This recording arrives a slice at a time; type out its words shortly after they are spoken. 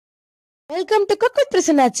Welcome to Cook with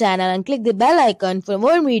Prasanna channel and click the bell icon for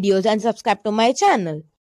more videos and subscribe to my channel.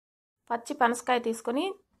 పచ్చి పనసకాయ తీసుకొని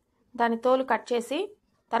దాని తోలు cut చేసి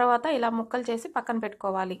తర్వాత ఇలా ముక్కలు చేసి పక్కన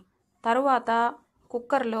పెట్టుకోవాలి. తర్వాత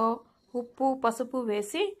కుక్కర్లో ఉప్పు పసుపు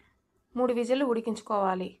వేసి 3 విజిల్లు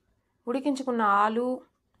ఉడికించుకోవాలి. ఉడికించుకున్న ఆలు,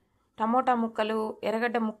 టమోటా ముక్కలు,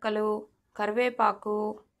 ఎర్రగడ్డ ముక్కలు, కరివేపాకు,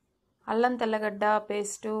 అల్లం తెల్లగడ్డ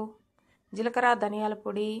పేస్టు, జీలకర్ర ధనియాల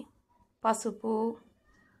పొడి, పసుపు,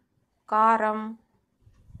 కారం,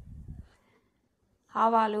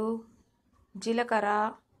 ఆవాలు, జీలకర్ర,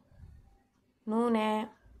 నూనె,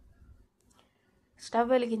 స్టవ్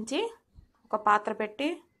వెలిగించి ఒక పాత్ర పెట్టి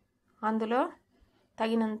అందులో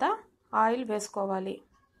తగినంత ఆయిల్ వేసుకోవాలి.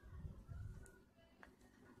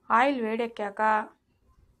 ఆయిల్ వేడెక్కాక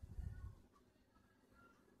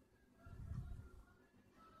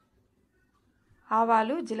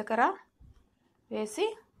ఆవాలు, జీలకర్ర వేసి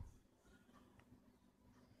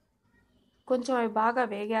కొంచెం అవి బాగా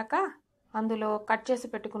వేగాక అందులో కట్ చేసి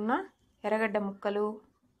పెట్టుకున్న ఎర్రగడ్డ ముక్కలు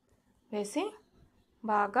వేసి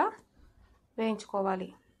బాగా వేయించుకోవాలి.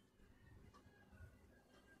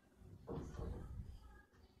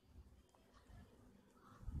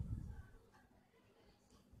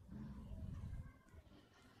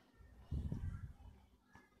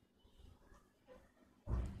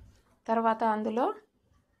 తర్వాత అందులో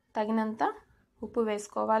తగినంత ఉప్పు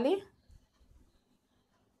వేసుకోవాలి.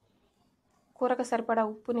 కూరకు సరిపడా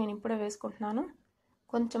ఉప్పు నేను ఇప్పుడే వేసుకుంటున్నాను.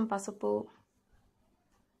 కొంచెం పసుపు,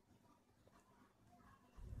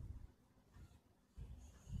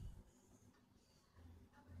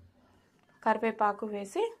 కరివేపాకు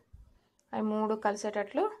వేసి అవి 3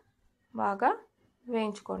 కలిసేటట్లు బాగా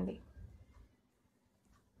వేయించుకోండి.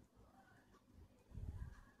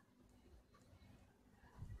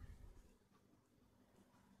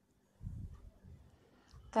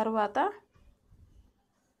 తరువాత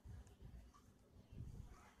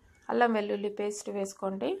అల్లం వెల్లుల్లి పేస్ట్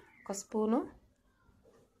వేసుకోండి. 1 స్పూను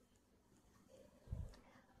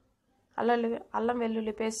అల్లం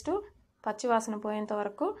వెల్లుల్లి పేస్టు పచ్చివాసన పోయేంత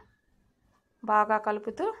వరకు బాగా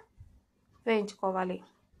కలుపుతూ వేయించుకోవాలి.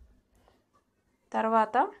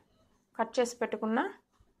 తర్వాత కట్ చేసి పెట్టుకున్న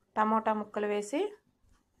టమోటా ముక్కలు వేసి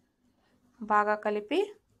బాగా కలిపి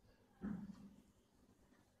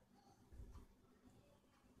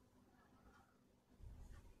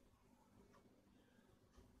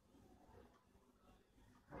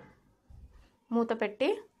మూత పెట్టి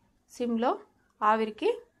సిమ్లో ఆవిరికి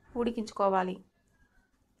ఉడికించుకోవాలి.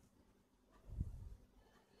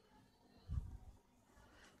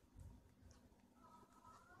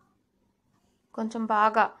 కొంచెం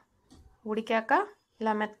బాగా ఉడికాక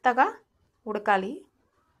ఇలా మెత్తగా ఉడకాలి.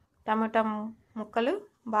 టమాటా ముక్కలు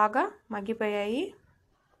బాగా మగ్గిపోయాయి.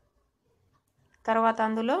 తర్వాత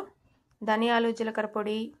అందులో ధనియాలు, జీలకర్ర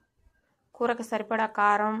పొడి, కూరకు సరిపడా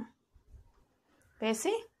కారం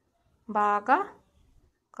వేసి బాగా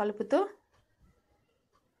కలుపుతూ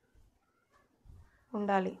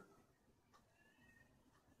ఉండాలి.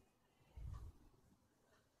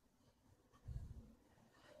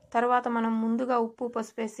 తర్వాత మనం ముందుగా ఉప్పు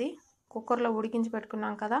పసుపు వేసి కుక్కర్లో ఉడికించి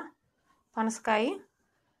పెట్టుకున్నాం కదా పనసకాయ,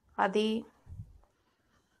 అది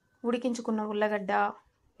ఉడికించుకున్న ఉల్లగడ్డ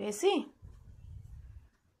వేసి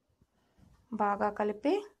బాగా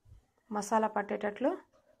కలిపి మసాలా పట్టేటట్లు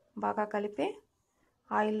బాగా కలిపి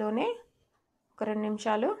ఆయిల్లోనే ఒక 2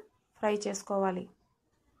 నిమిషాలు ఫ్రై చేసుకోవాలి.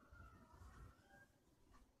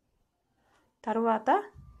 తరువాత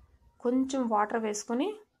కొంచెం వాటర్ వేసుకొని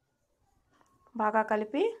బాగా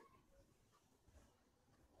కలిపి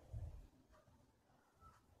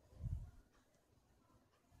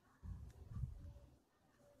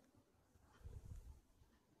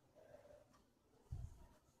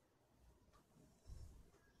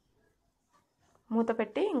మూత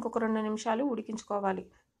పెట్టి ఇంకొక 2 నిమిషాలు ఉడికించుకోవాలి.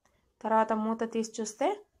 తర్వాత మూత తీసి చూస్తే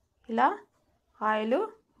ఇలా ఆయిల్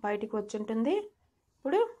బయటికి వచ్చి ఉంటుంది.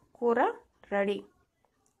 ఇప్పుడు కూర రెడీ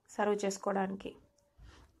సర్వ్ చేసుకోవడానికి.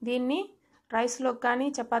 దీన్ని రైస్లోకి కానీ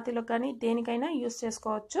చపాతీలోకి కానీ దేనికైనా యూస్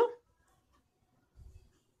చేసుకోవచ్చు.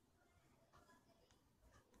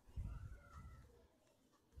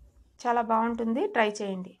 చాలా బాగుంటుంది, ట్రై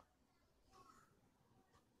చేయండి.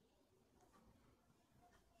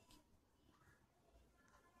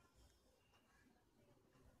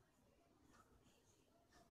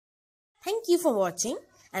 Thank you for watching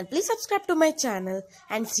and please subscribe to my channel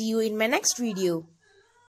and see you in my next video.